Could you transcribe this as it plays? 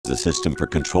a system for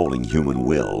controlling human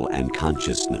will and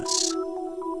consciousness.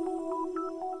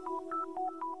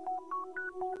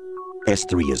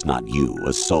 S3 is not you,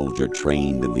 a soldier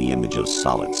trained in the image of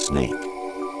Solid Snake.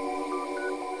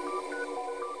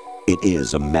 It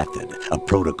is a method, a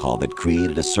protocol that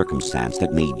created a circumstance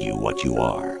that made you what you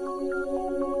are.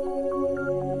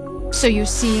 So you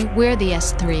see, we're the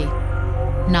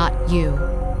S3, not you.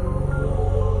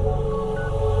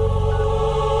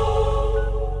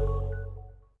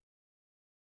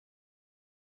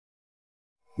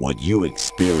 What you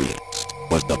experienced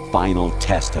was the final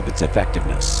test of its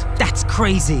effectiveness. That's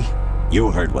crazy. You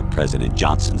heard what President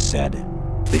Johnson said.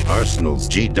 The Arsenal's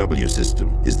GW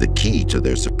system is the key to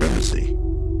their supremacy.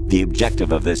 The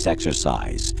objective of this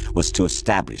exercise was to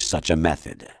establish such a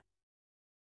method.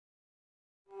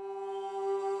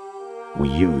 We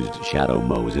used Shadow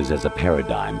Moses as a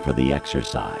paradigm for the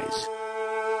exercise.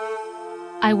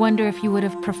 I wonder if you would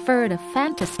have preferred a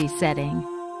fantasy setting.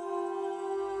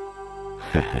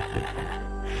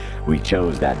 We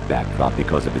chose that backdrop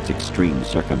because of its extreme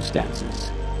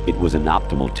circumstances. It was an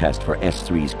optimal test for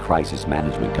S3's crisis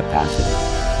management capacity.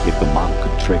 If the model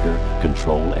could trigger,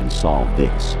 control, and solve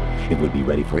this, it would be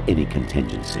ready for any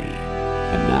contingency.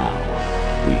 And now,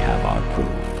 we have our proof.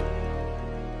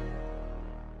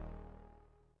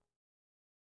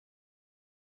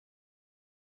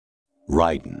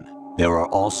 Raiden, there are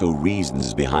also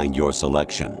reasons behind your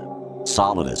selection.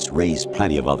 Solidus raised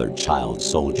plenty of other child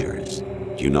soldiers.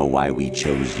 Do you know why we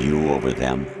chose you over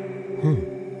them?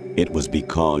 It was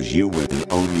because you were the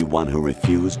only one who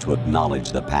refused to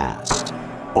acknowledge the past.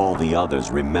 All the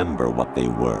others remember what they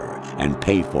were and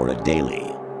pay for it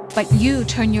daily. But you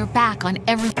turn your back on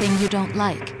everything you don't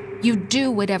like. You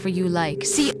do whatever you like,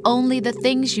 see only the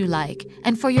things you like,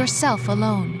 and for yourself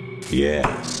alone.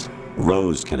 Yes,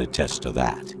 Rose can attest to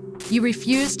that. You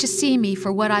refused to see me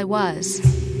for what I was.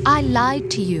 I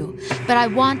lied to you, but I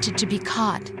wanted to be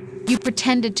caught. You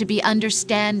pretended to be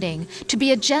understanding, to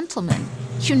be a gentleman.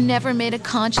 You never made a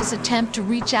conscious attempt to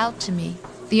reach out to me.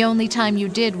 The only time you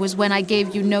did was when I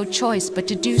gave you no choice but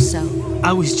to do so.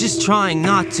 I was just trying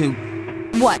not to.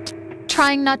 What?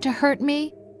 Trying not to hurt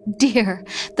me? Dear,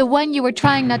 the one you were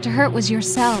trying not to hurt was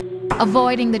yourself.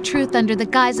 Avoiding the truth under the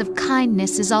guise of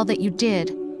kindness is all that you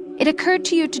did. It occurred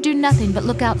to you to do nothing but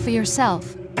look out for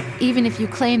yourself. Even if you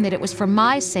claim that it was for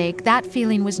my sake, that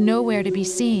feeling was nowhere to be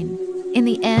seen. In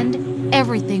the end,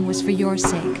 everything was for your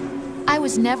sake. I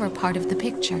was never part of the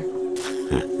picture.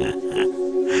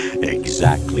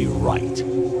 Exactly right.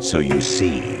 So you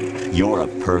see, you're a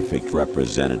perfect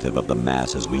representative of the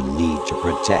masses we need to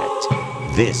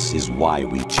protect. This is why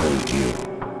we chose you.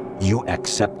 You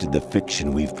accepted the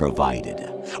fiction we've provided,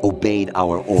 obeyed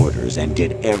our orders, and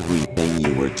did everything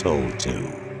you were told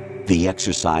to. The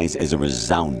exercise is a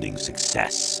resounding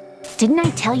success. Didn't I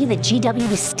tell you that GW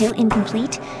was still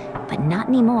incomplete? But not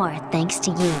anymore, thanks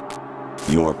to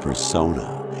you. Your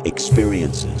persona,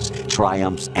 experiences,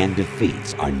 triumphs, and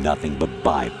defeats are nothing but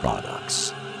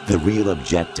byproducts. The real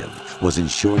objective was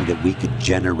ensuring that we could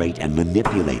generate and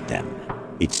manipulate them.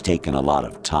 It's taken a lot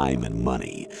of time and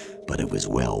money, but it was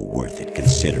well worth it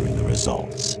considering the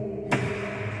results.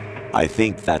 I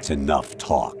think that's enough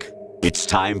talk. It's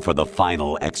time for the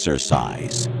final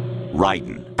exercise.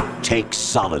 Raiden, take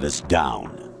Solidus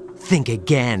down. Think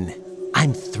again.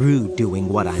 I'm through doing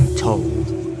what I'm told.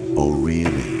 Oh,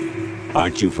 really?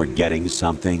 Aren't you forgetting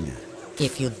something?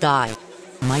 If you die,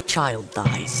 my child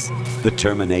dies. The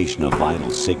termination of vital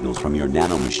signals from your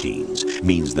nanomachines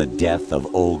means the death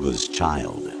of Olga's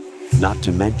child. Not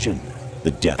to mention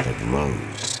the death of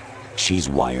Rose. She's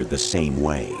wired the same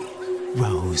way.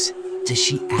 Rose, does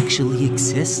she actually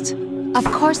exist? Of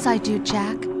course I do,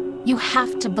 Jack. You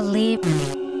have to believe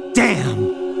me.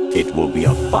 Damn! It will be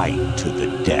a fight to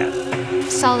the death.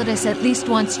 Solidus at least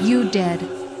wants you dead.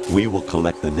 We will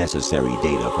collect the necessary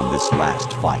data from this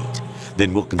last fight.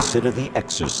 Then we'll consider the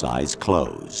exercise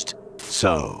closed.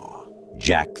 So,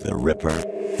 Jack the Ripper,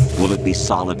 will it be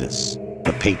Solidus,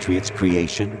 the Patriot's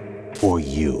creation, or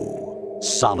you,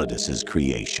 Solidus's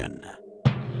creation?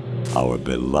 Our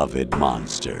beloved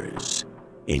monsters,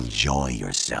 enjoy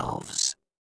yourselves.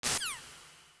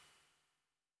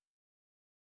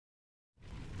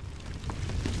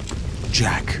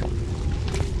 Jack,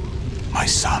 my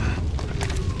son.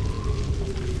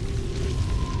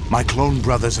 My clone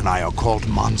brothers and I are called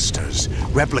monsters,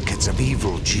 replicates of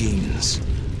evil genes.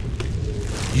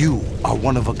 You are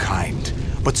one of a kind,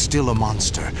 but still a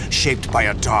monster, shaped by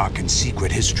a dark and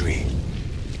secret history.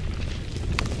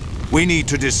 We need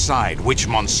to decide which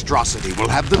monstrosity will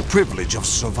have the privilege of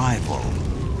survival.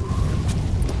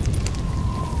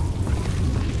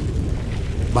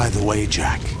 By the way,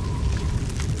 Jack,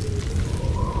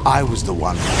 I was the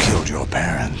one who killed your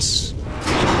parents.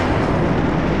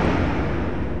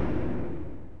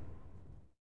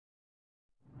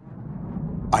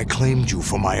 I claimed you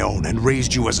for my own and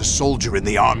raised you as a soldier in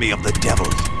the army of the devil.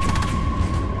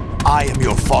 I am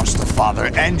your foster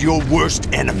father and your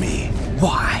worst enemy.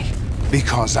 Why?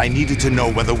 Because I needed to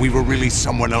know whether we were really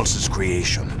someone else's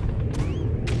creation.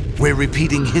 We're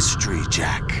repeating history,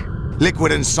 Jack.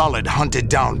 Liquid and Solid hunted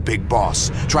down Big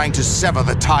Boss, trying to sever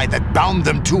the tie that bound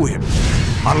them to him.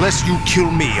 Unless you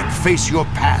kill me and face your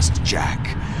past,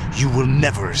 Jack, you will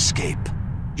never escape.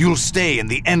 You'll stay in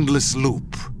the endless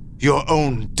loop, your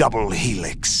own double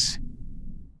helix.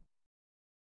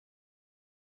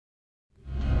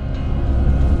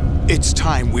 It's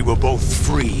time we were both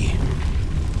free.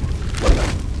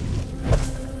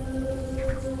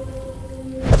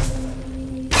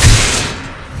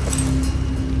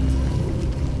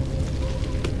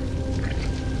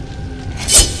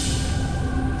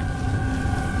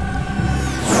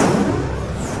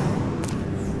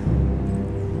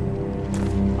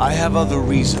 I have other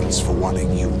reasons for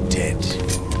wanting you dead.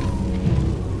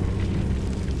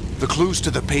 The clues to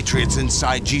the Patriots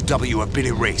inside GW have been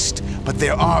erased, but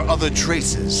there are other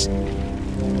traces.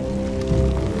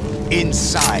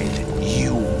 Inside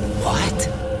you. What?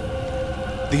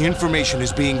 The information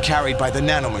is being carried by the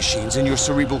nanomachines in your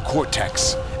cerebral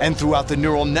cortex, and throughout the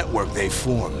neural network they've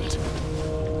formed.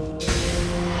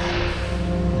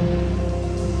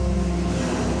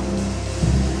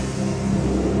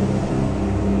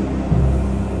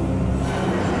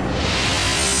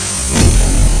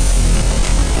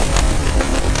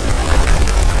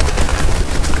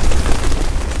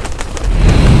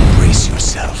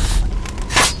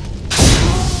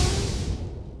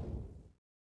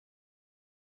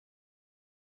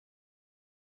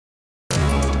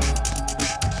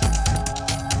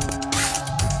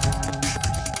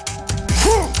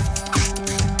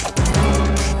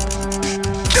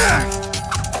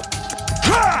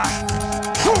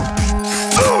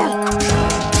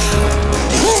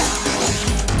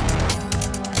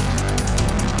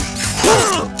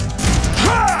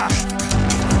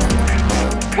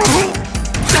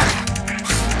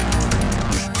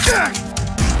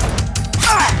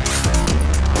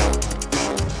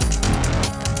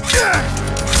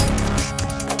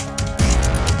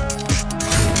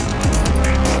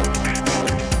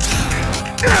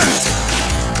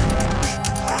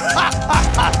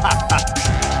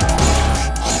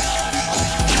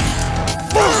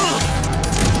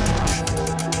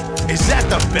 Is that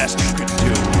the best you could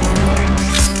do?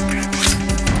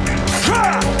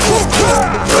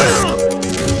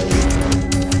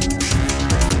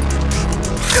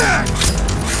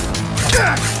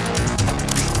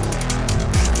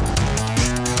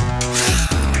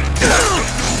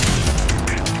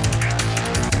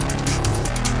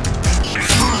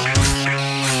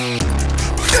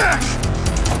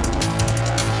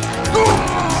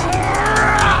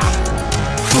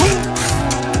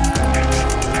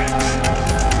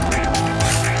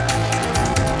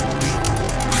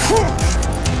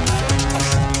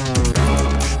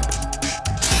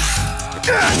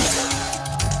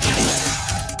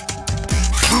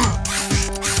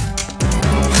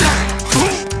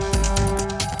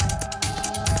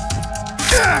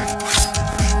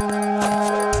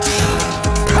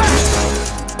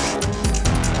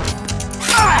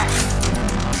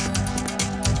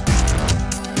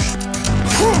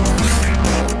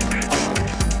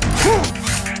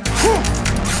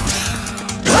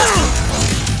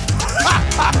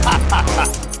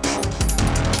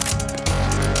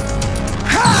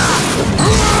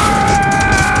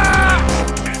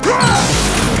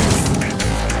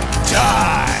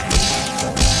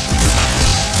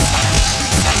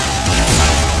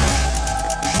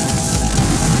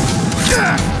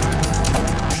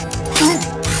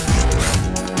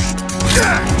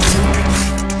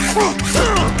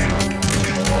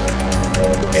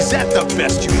 Is that the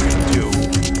best you can do?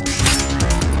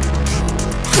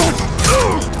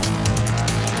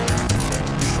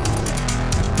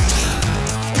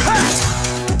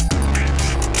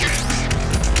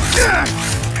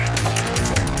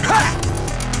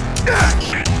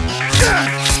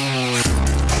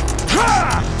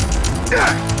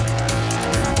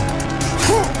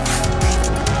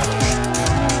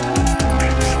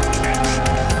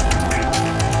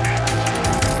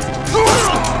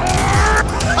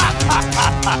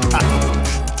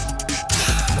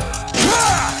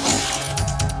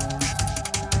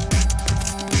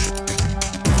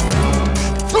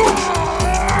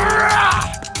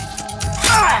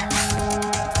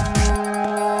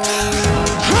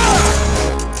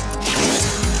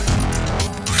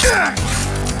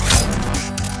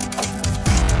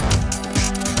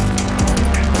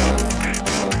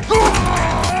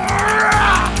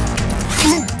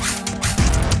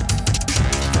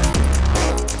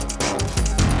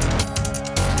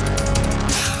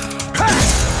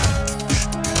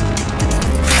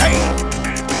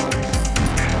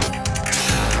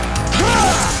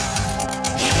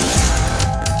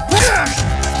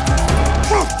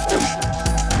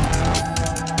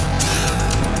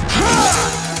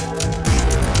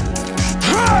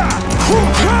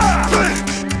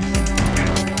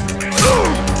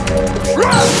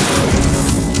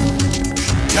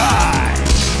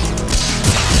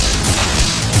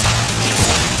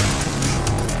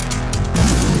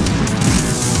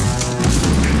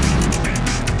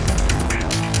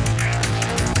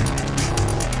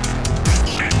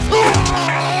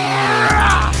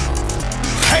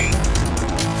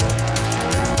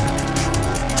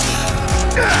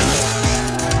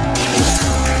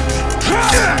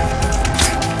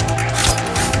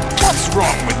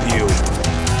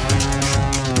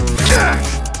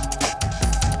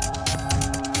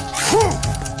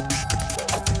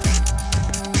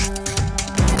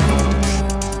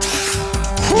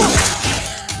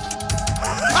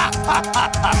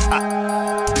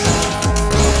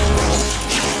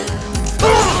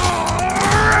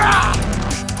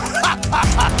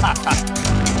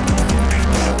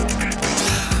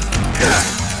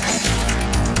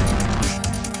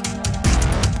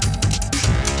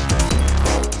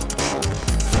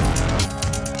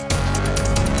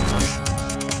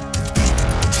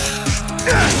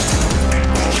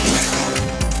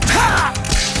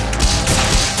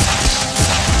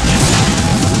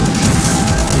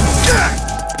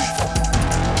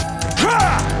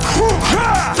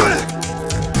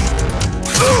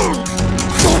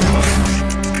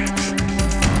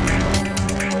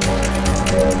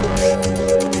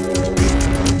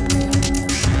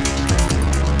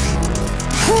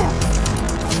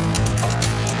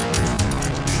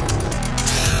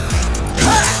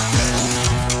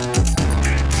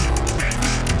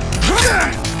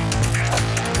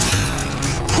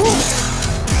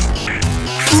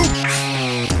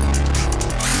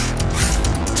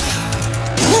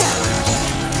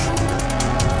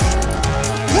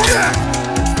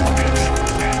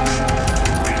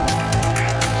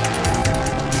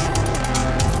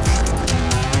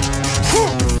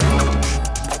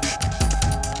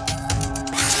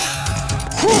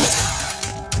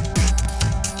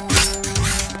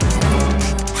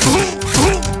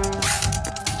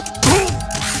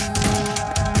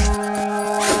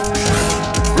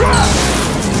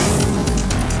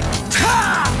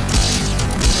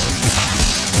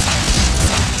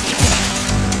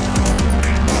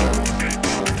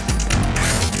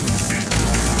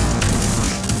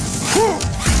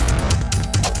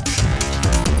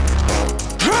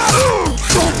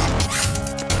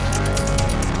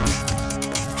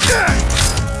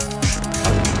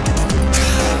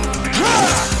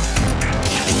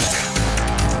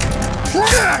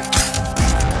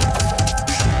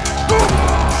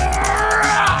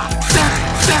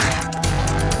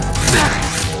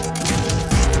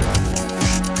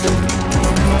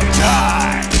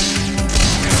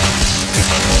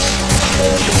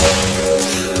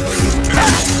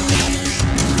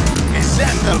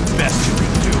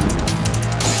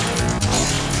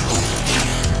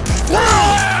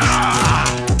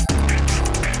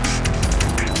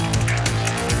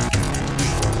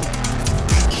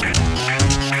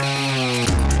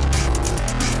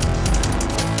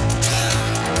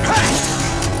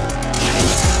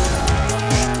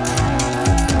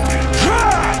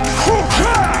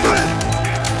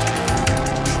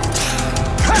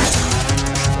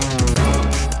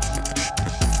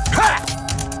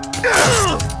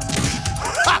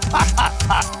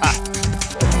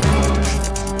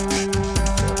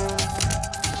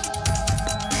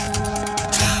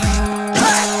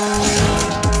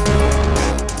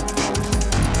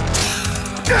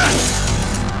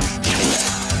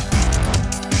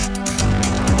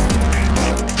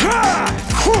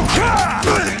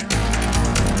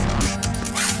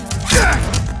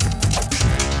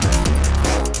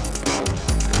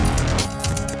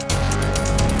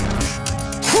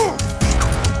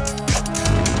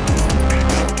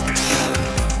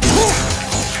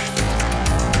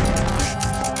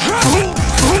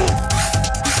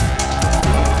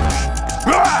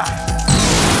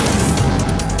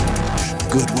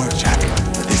 Good work, Jack.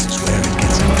 This is where it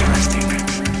gets interesting.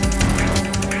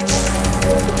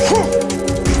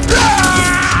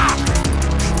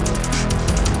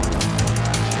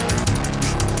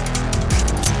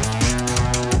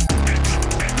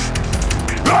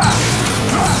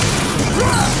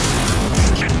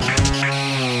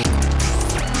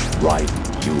 Right,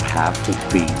 you have to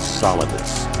beat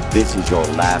Solidus. This is your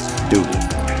last duty.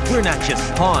 We're not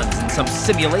just pawns in some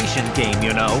simulation game,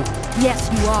 you know. Yes,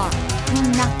 you are.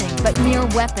 We're nothing but mere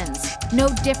weapons. No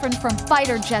different from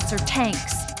fighter jets or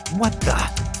tanks. What the?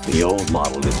 The old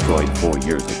model destroyed 4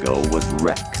 years ago was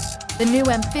Rex. The new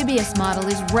amphibious model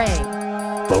is Ray.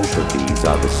 Both of these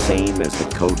are the same as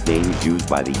the code names used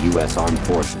by the U.S. Armed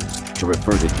Forces to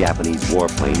refer to Japanese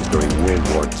warplanes during World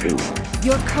War II.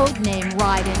 Your code name,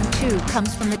 Raiden, too,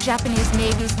 comes from the Japanese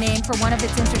Navy's name for one of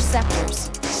its interceptors.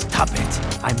 Stop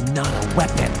it. I'm not a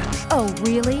weapon. Oh,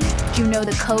 really? Do you know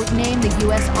the code name the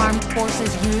U.S. Armed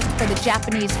Forces used for the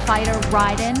Japanese fighter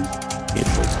Raiden? It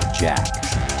was Jack.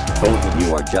 Both of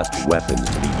you are just weapons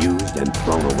to be used and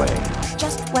thrown away.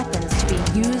 Just weapons to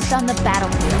be used on the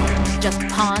battlefield. Just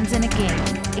pawns in a game.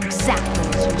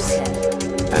 Exactly as you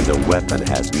said. And a weapon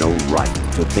has no right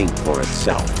to think for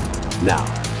itself. Now,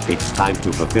 it's time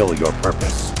to fulfill your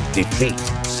purpose. Defeat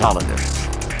Solidus.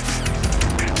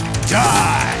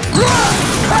 Die!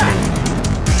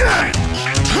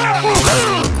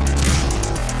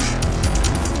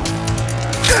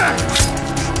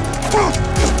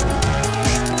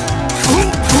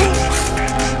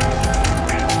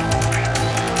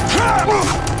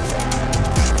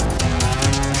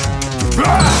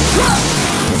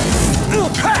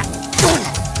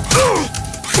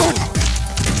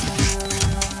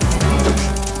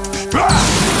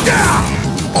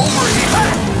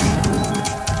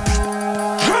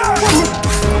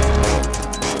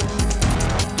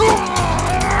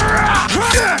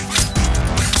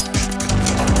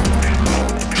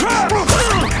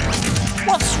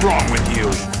 What's wrong with you?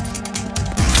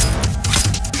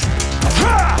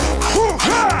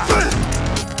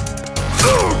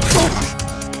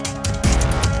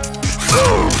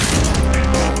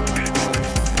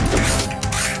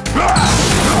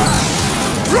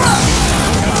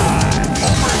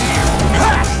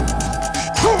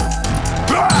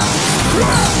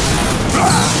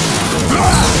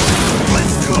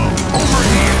 Let's go. Over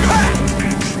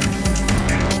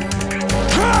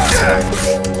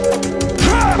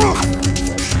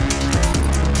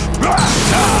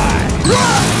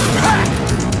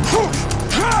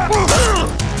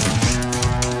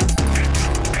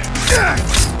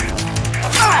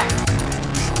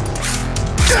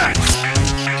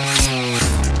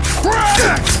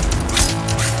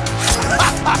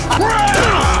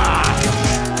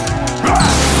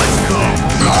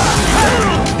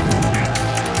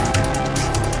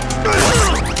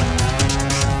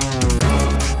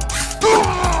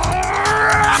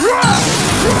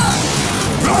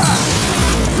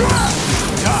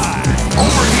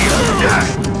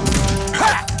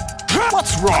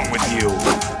What's wrong with you?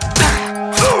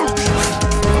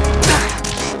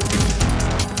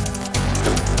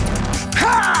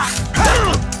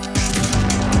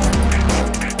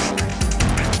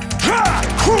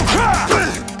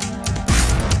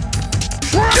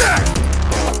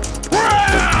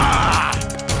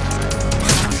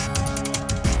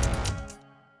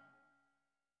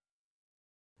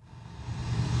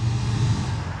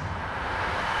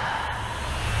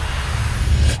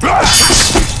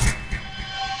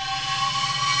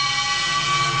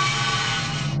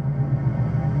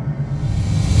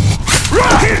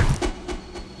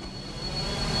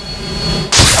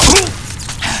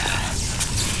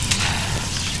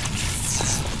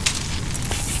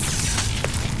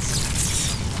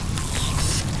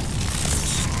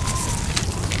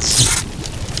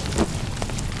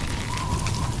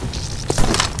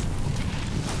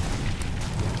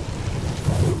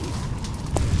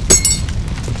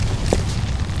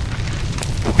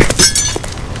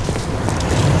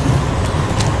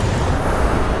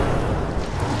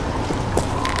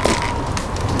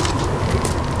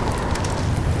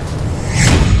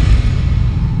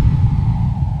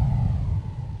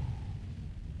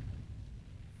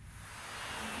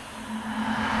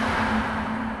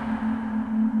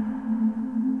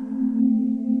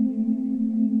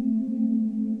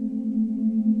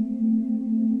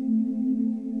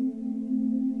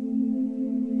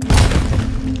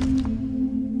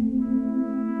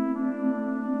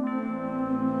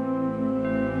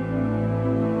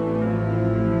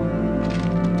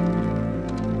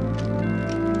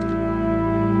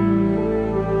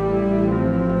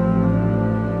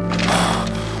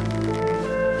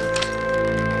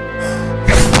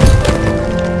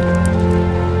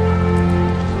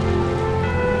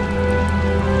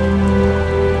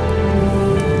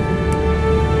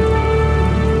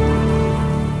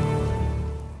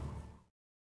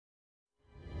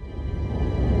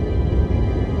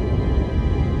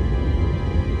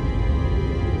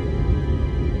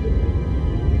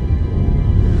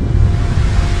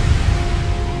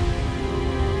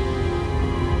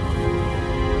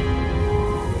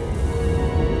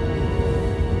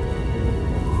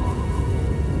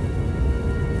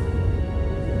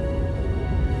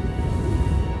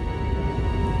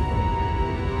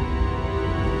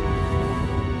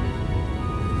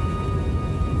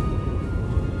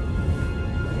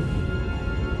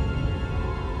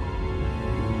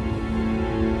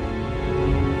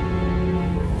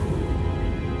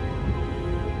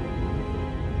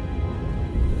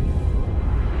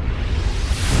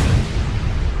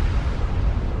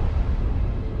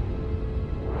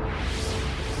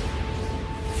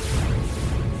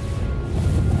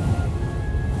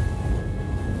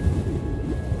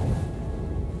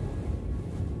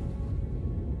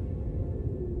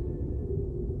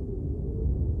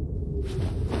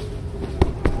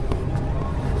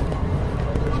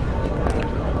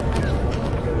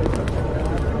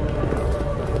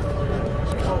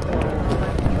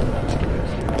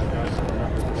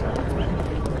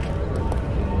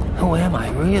 Who am I,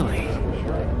 really?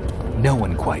 No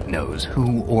one quite knows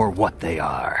who or what they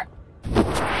are.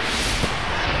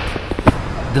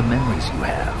 The memories you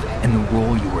have and the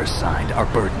role you were assigned are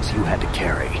burdens you had to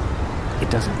carry. It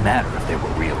doesn't matter if they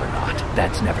were real or not.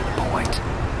 That's never the point.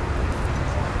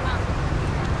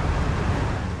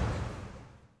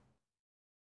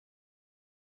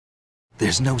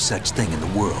 There's no such thing in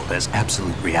the world as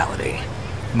absolute reality.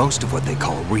 Most of what they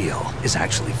call real is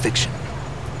actually fiction.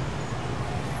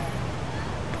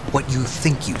 What you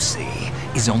think you see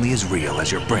is only as real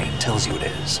as your brain tells you it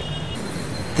is.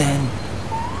 Then,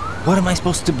 what am I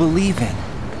supposed to believe in?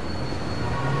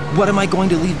 What am I going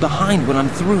to leave behind when I'm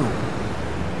through?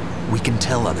 We can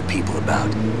tell other people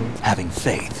about having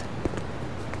faith.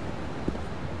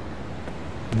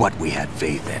 What we had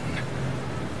faith in.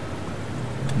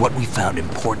 What we found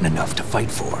important enough to fight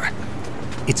for.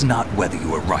 It's not whether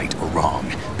you are right or wrong,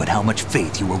 but how much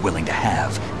faith you are willing to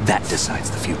have. That decides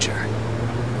the future.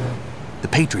 The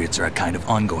Patriots are a kind of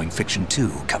ongoing fiction too,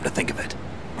 come to think of it.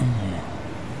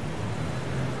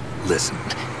 Listen,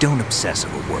 don't obsess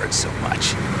over words so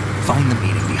much. Find the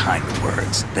meaning behind the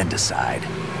words, then decide.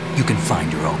 You can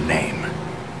find your own name.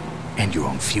 And your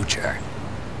own future.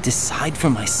 Decide for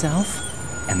myself?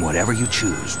 And whatever you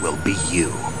choose will be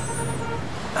you.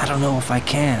 I don't know if I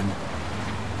can.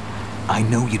 I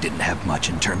know you didn't have much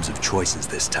in terms of choices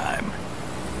this time.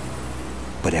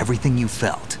 But everything you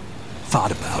felt,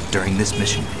 thought about during this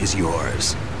mission is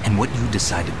yours. And what you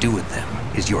decide to do with them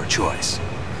is your choice.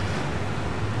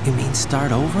 You mean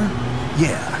start over?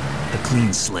 Yeah, a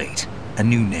clean slate, a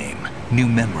new name, new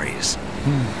memories.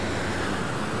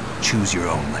 Choose your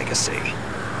own legacy.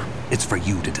 It's for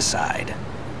you to decide.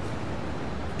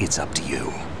 It's up to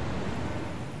you.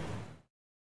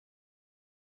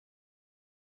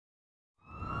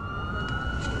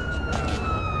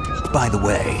 By the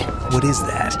way, what is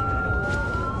that?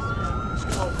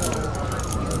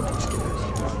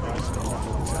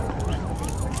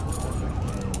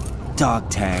 Dog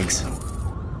tags.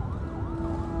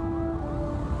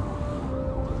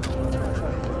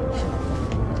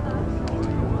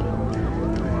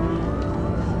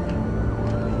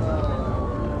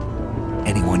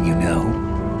 Anyone you know?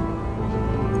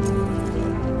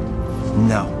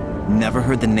 No, never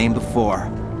heard the name before.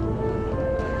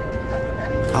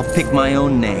 I'll pick my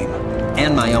own name,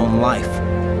 and my own life.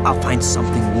 I'll find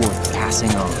something worth passing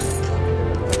on.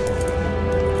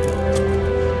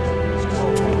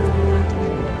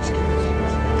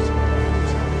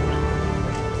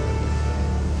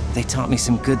 They taught me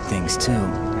some good things, too.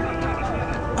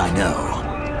 I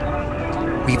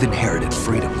know. We've inherited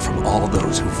freedom from all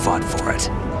those who fought for it.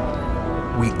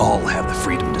 We all have the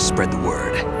freedom to spread the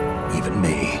word, even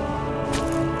me.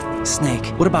 Snake,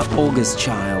 what about Olga's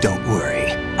child? Don't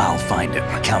worry, I'll find him,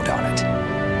 count on it.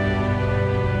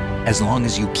 As long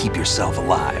as you keep yourself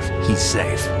alive, he's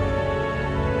safe.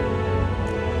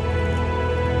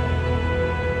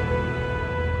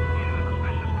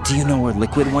 Do you know where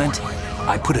Liquid went?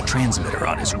 I put a transmitter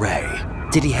on his ray.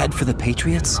 Did he head for the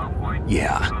Patriots?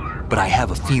 Yeah, but I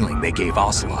have a feeling they gave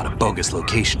Ocelot a bogus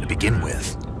location to begin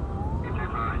with.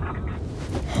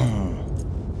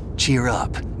 Cheer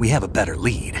up, we have a better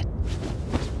lead.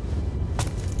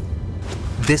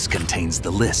 This contains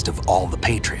the list of all the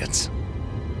Patriots.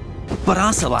 But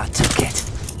Ocelot took it.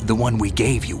 The one we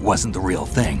gave you wasn't the real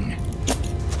thing.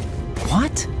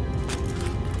 What?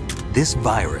 This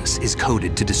virus is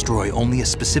coded to destroy only a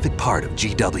specific part of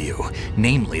GW,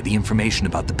 namely the information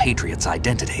about the Patriots'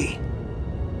 identity.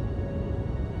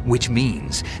 Which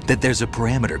means that there's a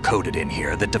parameter coded in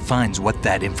here that defines what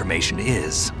that information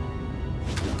is.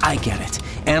 I get it.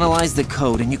 Analyze the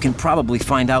code and you can probably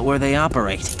find out where they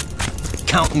operate.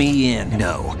 Count me in.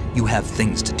 No, you have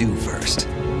things to do first.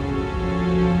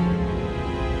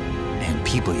 And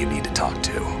people you need to talk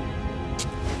to.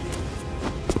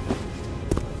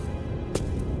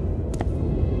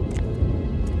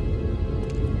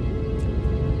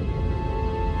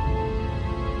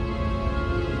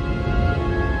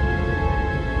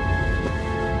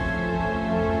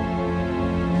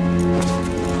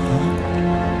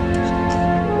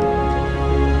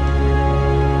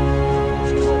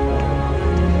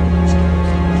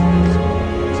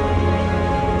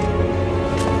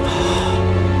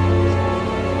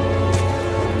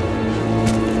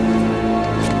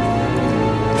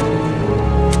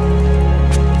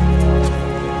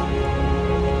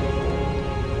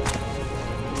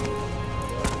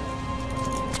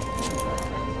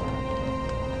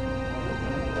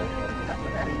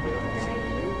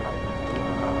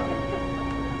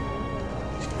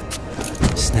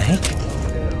 Snake?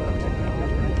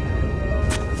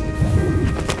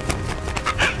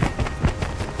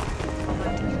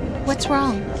 What's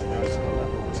wrong?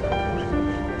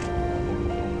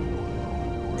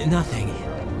 Nothing.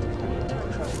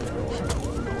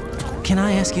 Can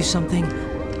I ask you something?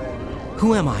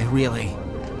 Who am I, really?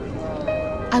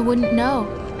 I wouldn't know.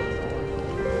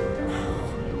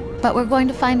 But we're going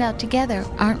to find out together,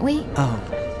 aren't we? Oh.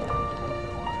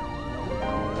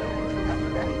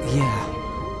 Yeah.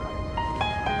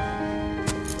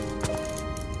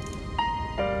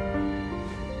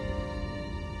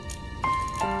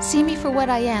 See me for what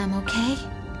I am, okay?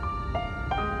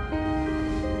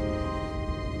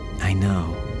 I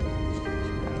know.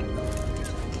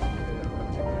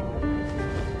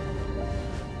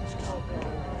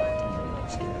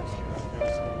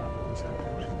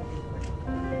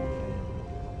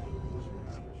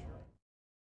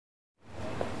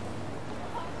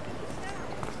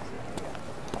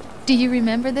 Do you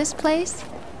remember this place?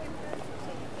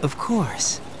 Of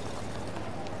course.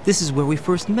 This is where we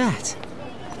first met.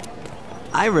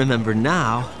 I remember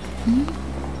now.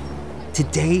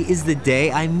 Today is the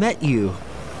day I met you.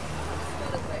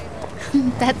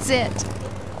 That's it.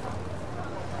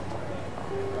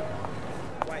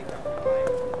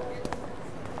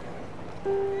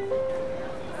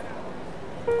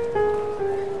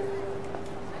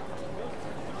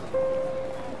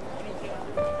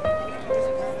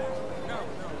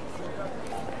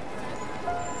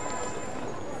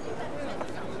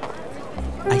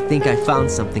 I think I found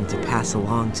something to pass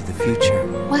along to the future.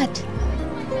 What?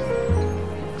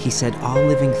 He said all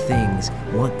living things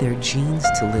want their genes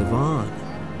to live on.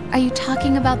 Are you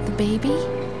talking about the baby?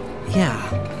 Yeah.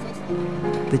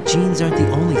 But genes aren't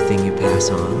the only thing you pass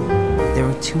on. There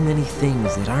are too many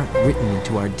things that aren't written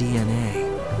into our DNA.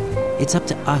 It's up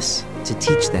to us to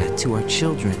teach that to our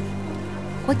children.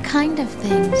 What kind of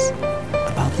things?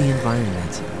 About the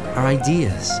environment, our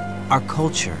ideas, our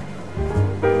culture,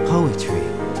 poetry,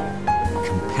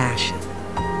 compassion,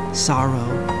 sorrow,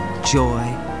 joy.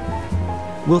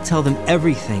 We'll tell them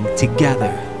everything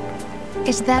together.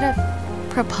 Is that a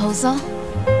proposal?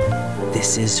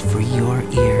 This is for your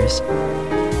ears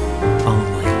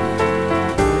only.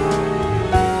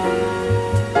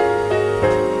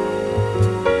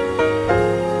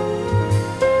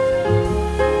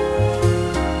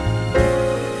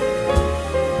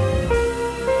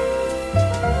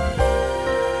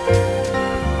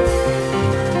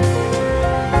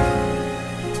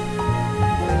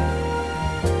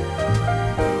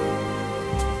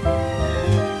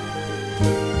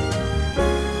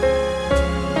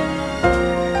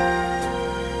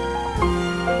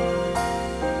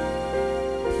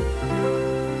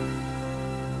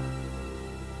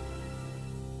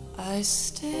 I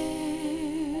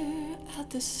stare at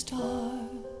the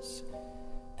stars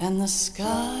and the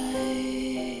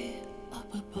sky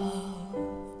up above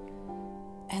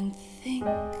and think,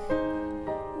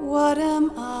 what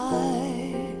am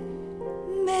I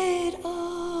made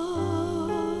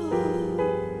of?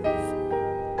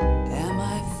 Am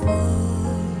I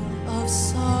full of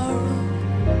sorrow?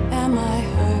 Am I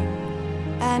hurt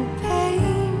and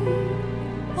pain?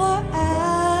 Or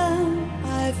am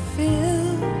I filled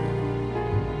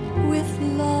with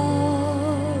love?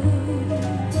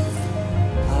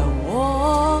 I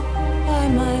walk by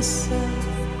myself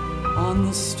on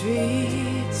the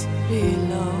streets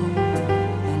below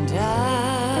and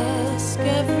ask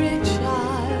every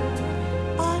child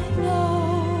I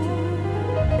know,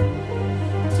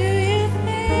 do you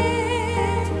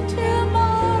think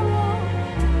tomorrow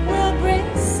will bring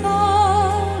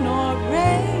sun or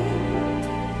rain?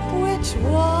 Which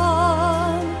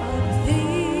one of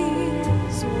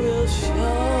these will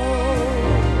show?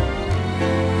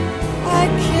 I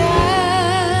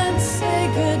can't say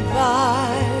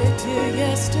goodbye to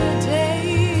yesterday,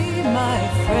 my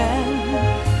friend.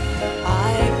 I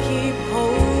keep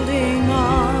holding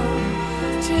on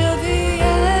till the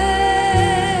end.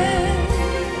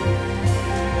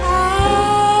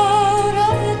 Out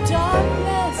of the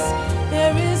darkness,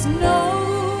 there is no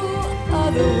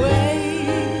other way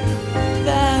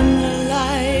than the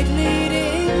light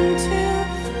leading to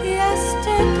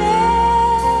yesterday.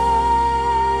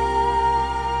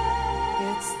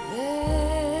 It's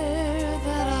there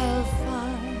that I'll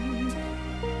find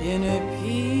inner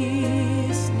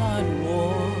peace, not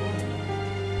war,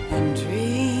 and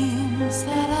dreams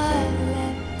that I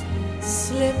let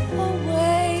slip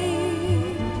away.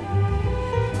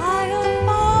 I'll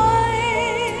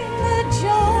find the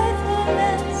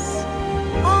joyfulness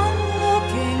I'm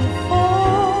looking for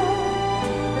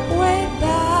way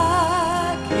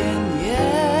back in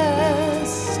yesterday.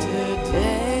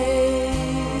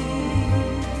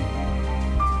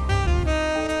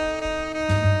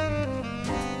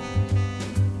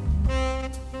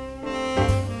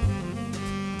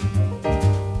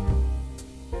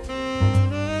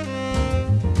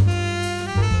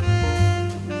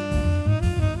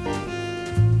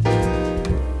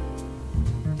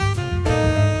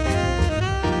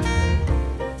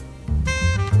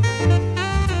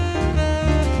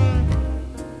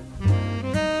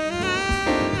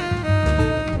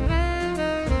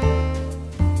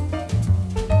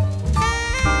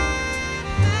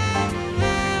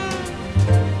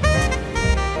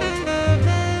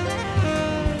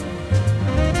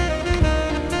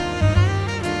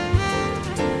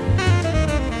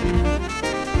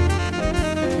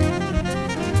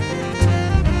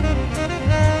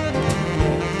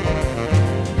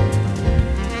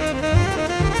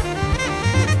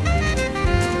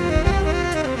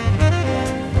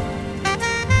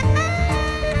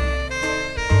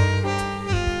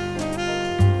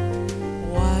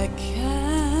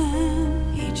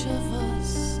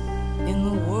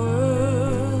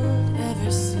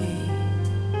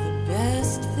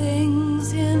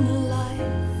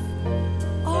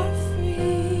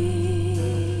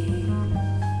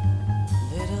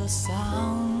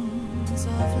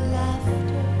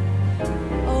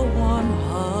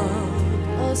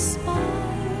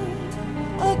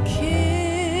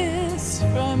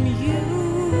 from you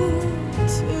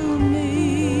to me.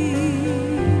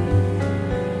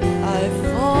 I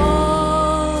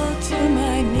fall to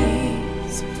my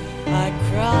knees, I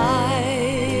cry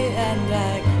and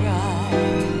I cry.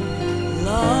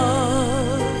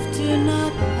 Love, do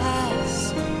not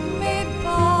pass me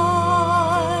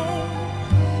by.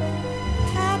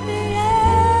 Happy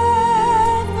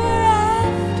ever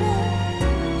after,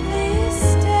 please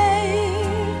stay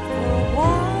for a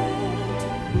while.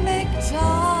 Make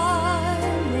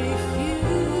time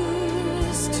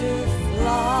refuse to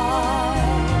fly.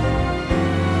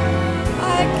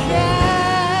 I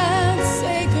can't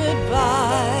say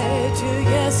goodbye to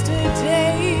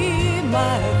yesterday,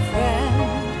 my friend,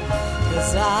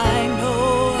 'cause I know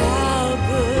how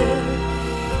good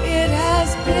it has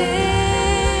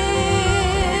been.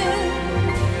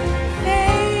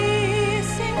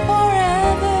 Facing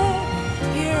forever,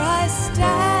 here I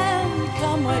stand,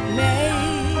 come what may.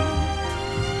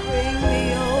 Bring the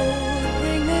old,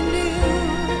 bring the new,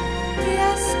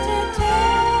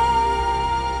 yesterday.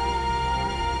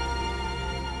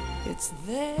 It's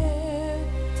there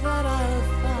that I'll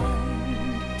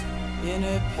find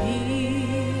inner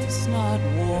peace, not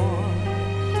war,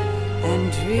 and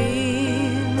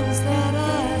dreams that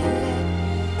I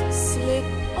let slip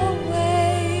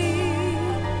away.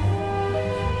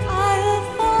 I'll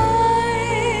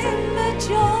find the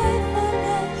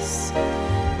joyfulness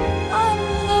I'm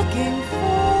looking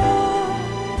for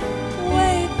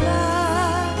way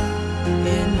back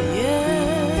in yesterday.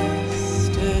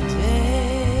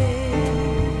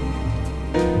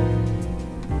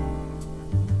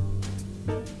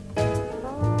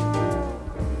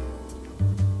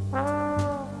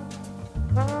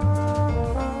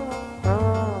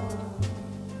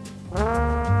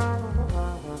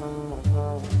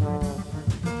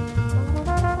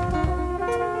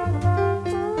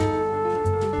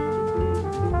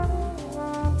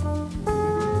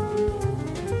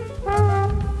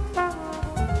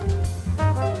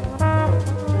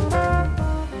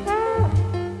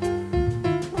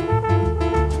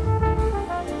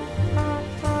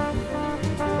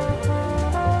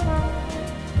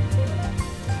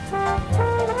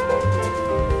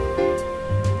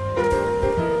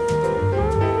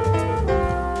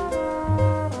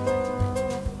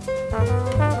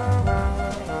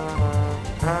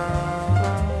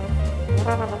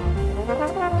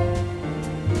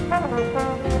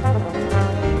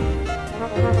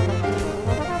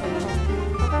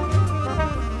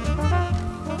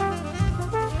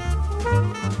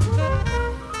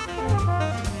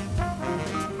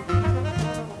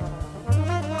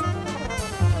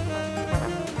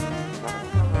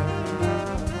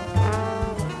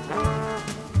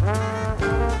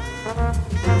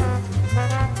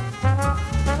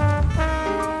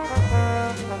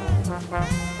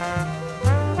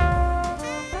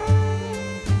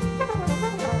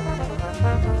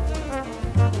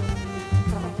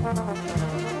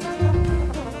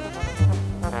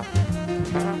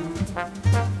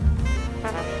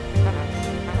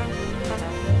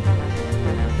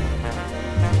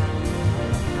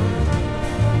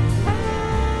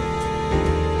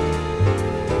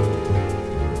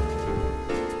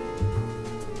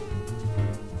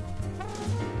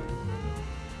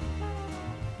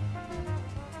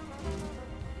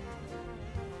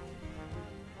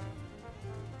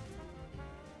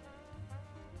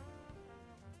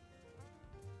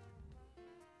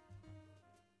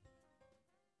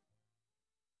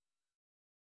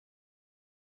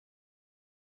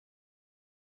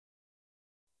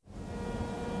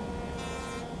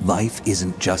 Life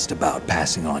isn't just about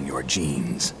passing on your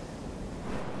genes.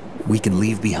 We can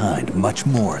leave behind much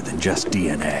more than just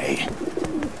DNA.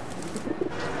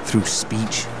 Through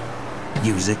speech,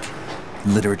 music,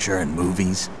 literature, and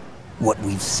movies, what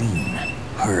we've seen,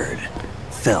 heard,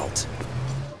 felt,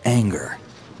 anger,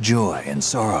 joy, and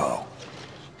sorrow.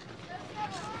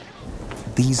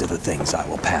 These are the things I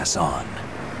will pass on.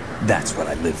 That's what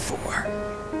I live for.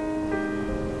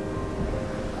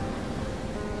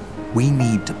 We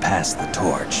need to pass the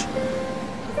torch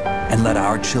and let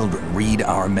our children read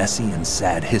our messy and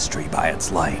sad history by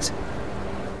its light.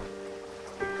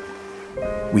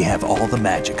 We have all the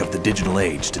magic of the digital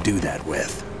age to do that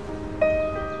with.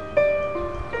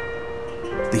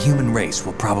 The human race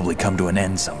will probably come to an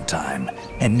end sometime,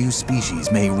 and new species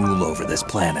may rule over this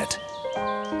planet.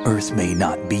 Earth may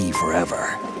not be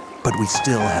forever, but we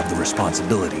still have the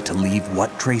responsibility to leave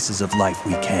what traces of life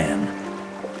we can.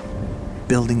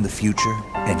 Building the future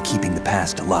and keeping the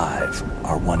past alive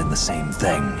are one and the same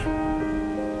thing.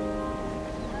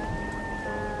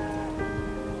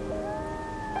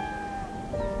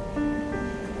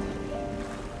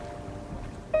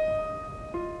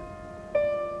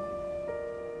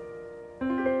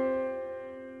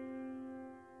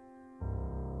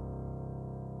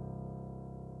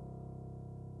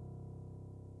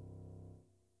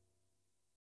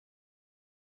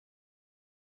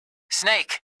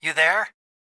 Snake, you there?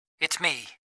 It's me.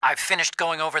 I've finished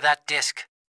going over that disk.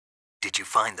 Did you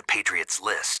find the Patriots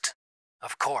list?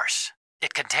 Of course.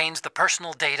 It contains the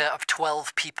personal data of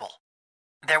 12 people.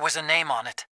 There was a name on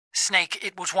it. Snake,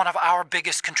 it was one of our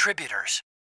biggest contributors.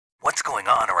 What's going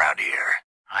on around here?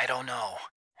 I don't know.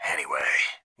 Anyway,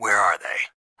 where are they?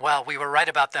 Well, we were right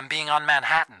about them being on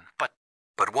Manhattan, but...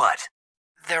 But what?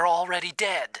 They're already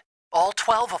dead. All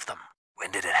 12 of them. When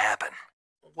did it happen?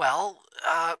 Well,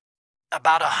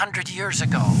 about 100 years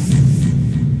ago.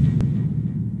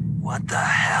 What the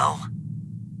hell?